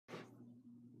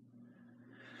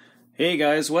Hey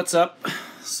guys, what's up?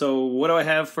 So what do I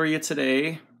have for you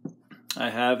today? I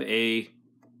have a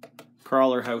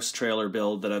crawler house trailer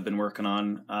build that I've been working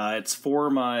on. It's for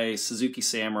my Suzuki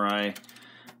Samurai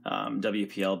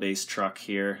WPL based truck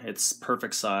here. It's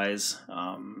perfect size.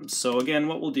 So again,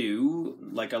 what we'll do,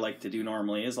 like I like to do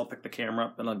normally, is I'll pick the camera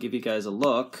up and I'll give you guys a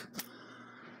look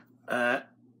at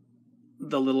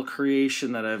the little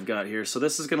creation that I've got here. So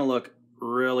this is going to look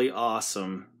really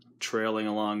awesome trailing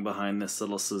along behind this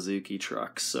little Suzuki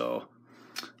truck. So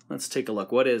let's take a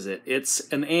look. What is it? It's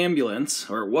an ambulance,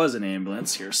 or it was an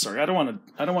ambulance. Here, sorry, I don't want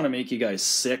to make you guys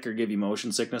sick or give you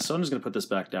motion sickness, so I'm just gonna put this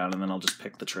back down and then I'll just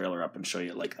pick the trailer up and show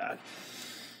you like that.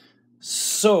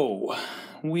 So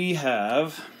we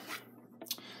have,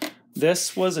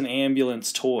 this was an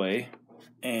ambulance toy,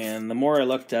 and the more I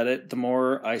looked at it, the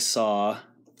more I saw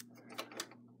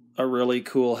a really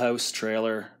cool house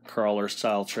trailer, crawler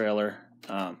style trailer,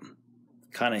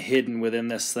 kind of hidden within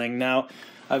this thing. Now,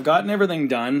 I've gotten everything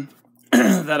done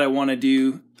that I want to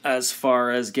do as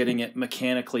far as getting it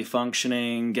mechanically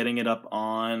functioning, getting it up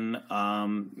on.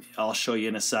 I'll show you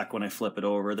in a sec when I flip it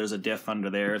over. There's a diff under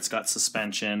there. It's got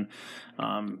suspension.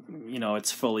 You know,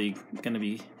 it's fully going to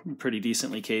be pretty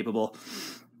decently capable.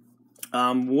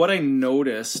 What I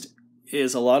noticed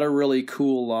is a lot of really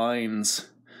cool lines.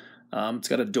 It's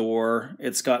got a door,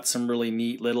 it's got some really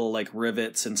neat little like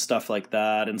rivets and stuff like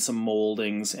that, and some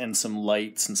moldings and some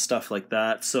lights and stuff like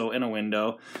that, so in a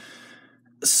window.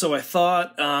 So I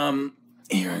thought,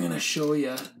 here, I'm going to show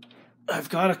you. I've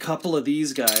got a couple of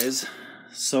these guys,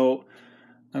 so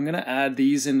I'm going to add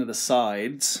these into the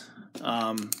sides,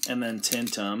 and then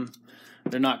tint them.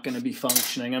 They're not going to be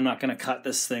functioning. I'm not going to cut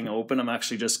this thing open. I'm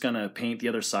actually just going to paint the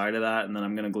other side of that, and then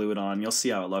I'm going to glue it on. You'll see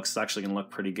how it looks. It's actually going to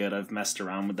look pretty good. I've messed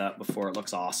around with that before. It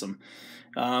looks awesome.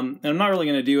 And I'm not really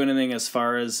going to do anything as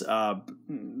far as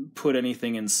put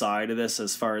anything inside of this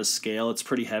as far as scale. It's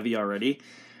pretty heavy already.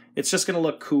 It's just going to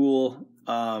look cool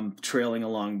trailing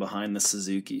along behind the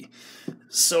Suzuki.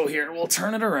 So here, we'll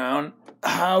turn it around.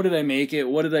 How did I make it?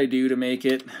 What did I do to make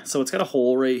it? So it's got a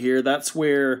hole right here. That's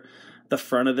where the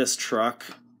front of this truck,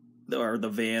 or the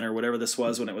van, or whatever this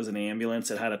was when it was an ambulance,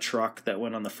 it had a truck that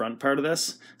went on the front part of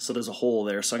this, so there's a hole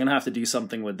there. So I'm gonna have to do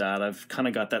something with that. I've kind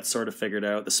of got that sort of figured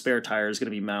out. The spare tire is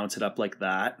gonna be mounted up like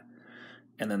that,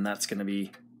 and then that's gonna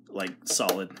be like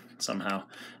solid somehow.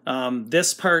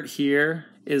 This part here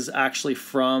is actually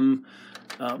from,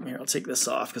 here, I'll take this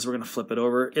off because we're gonna flip it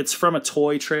over. It's from a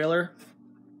toy trailer.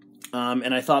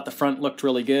 And I thought the front looked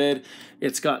really good.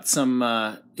 It's got some,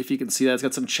 if you can see that, it's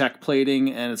got some check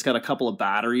plating, and it's got a couple of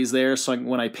batteries there. So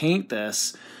when I paint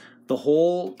this, the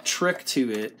whole trick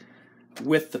to it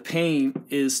with the paint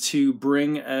is to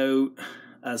bring out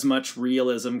as much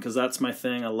realism, because that's my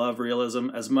thing. I love realism.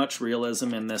 As much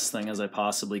realism in this thing as I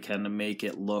possibly can to make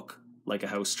it look like a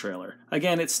house trailer.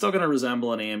 Again, it's still going to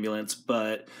resemble an ambulance,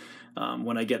 but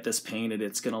when I get this painted,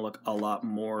 it's going to look a lot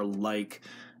more like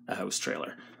a house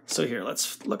trailer. So here,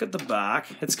 let's look at the back.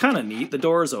 It's kind of neat. The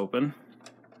door is open.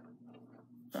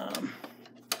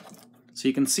 So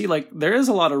you can see, like, there is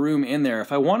a lot of room in there.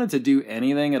 If I wanted to do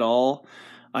anything at all,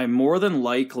 I more than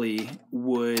likely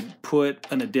would put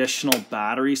an additional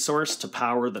battery source to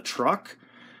power the truck,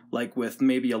 like with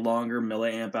maybe a longer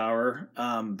milliamp hour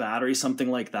battery, something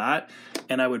like that.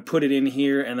 And I would put it in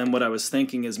here, and then what I was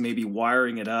thinking is maybe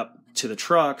wiring it up to the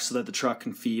truck so that the truck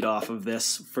can feed off of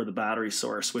this for the battery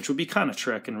source, which would be kind of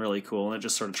trick and really cool. And it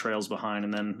just sort of trails behind,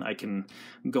 and then I can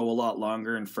go a lot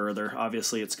longer and further.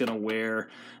 Obviously, it's going to wear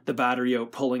the battery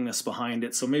out pulling this behind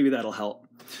it, so maybe that'll help.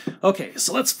 Okay,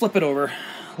 so let's flip it over.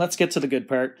 Let's get to the good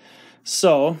part.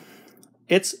 So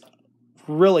it's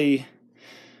really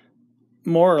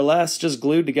more or less just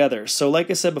glued together. So like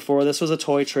I said before, this was a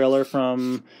toy trailer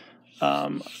from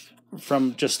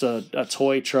just a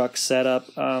toy truck setup.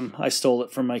 I stole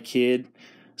it from my kid.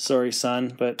 Sorry,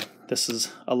 son, but this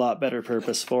is a lot better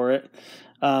purpose for it.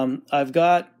 I've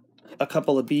got a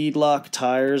couple of beadlock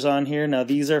tires on here. Now,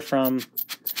 these are from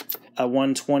a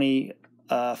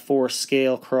 124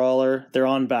 scale crawler. They're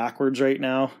on backwards right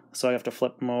now, so I have to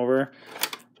flip them over.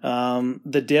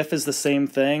 The diff is the same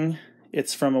thing.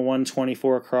 It's from a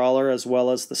 124 crawler, as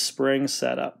well as the spring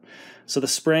setup. So the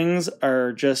springs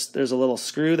are just, there's a little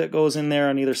screw that goes in there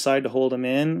on either side to hold them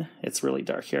in. It's really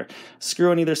dark here.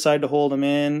 Screw on either side to hold them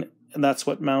in, and that's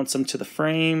what mounts them to the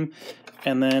frame.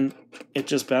 And then it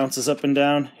just bounces up and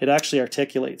down. It actually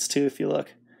articulates too, if you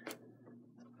look.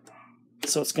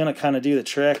 So it's going to kind of do the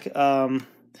trick. And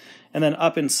then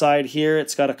up inside here,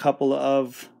 it's got a couple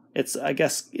of, I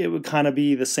guess it would kind of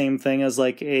be the same thing as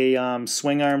like a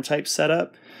swing arm type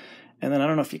setup. And then I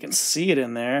don't know if you can see it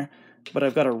in there. but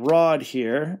I've got a rod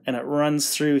here, and it runs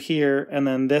through here, and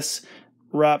then this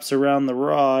wraps around the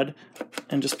rod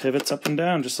and just pivots up and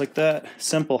down just like that.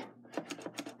 Simple.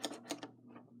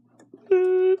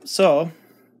 So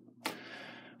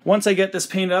once I get this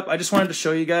painted up, I just wanted to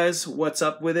show you guys what's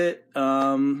up with it,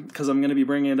 because I'm going to be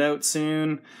bringing it out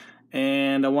soon,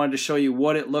 and I wanted to show you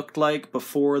what it looked like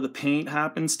before the paint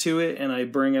happens to it, and I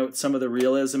bring out some of the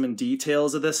realism and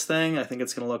details of this thing. I think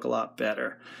it's going to look a lot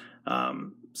better.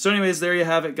 So anyways, there you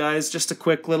have it, guys. Just a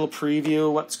quick little preview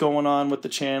of what's going on with the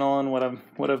channel and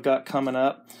what I've got coming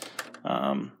up.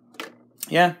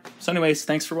 Yeah, so anyways,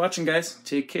 thanks for watching, guys.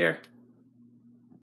 Take care.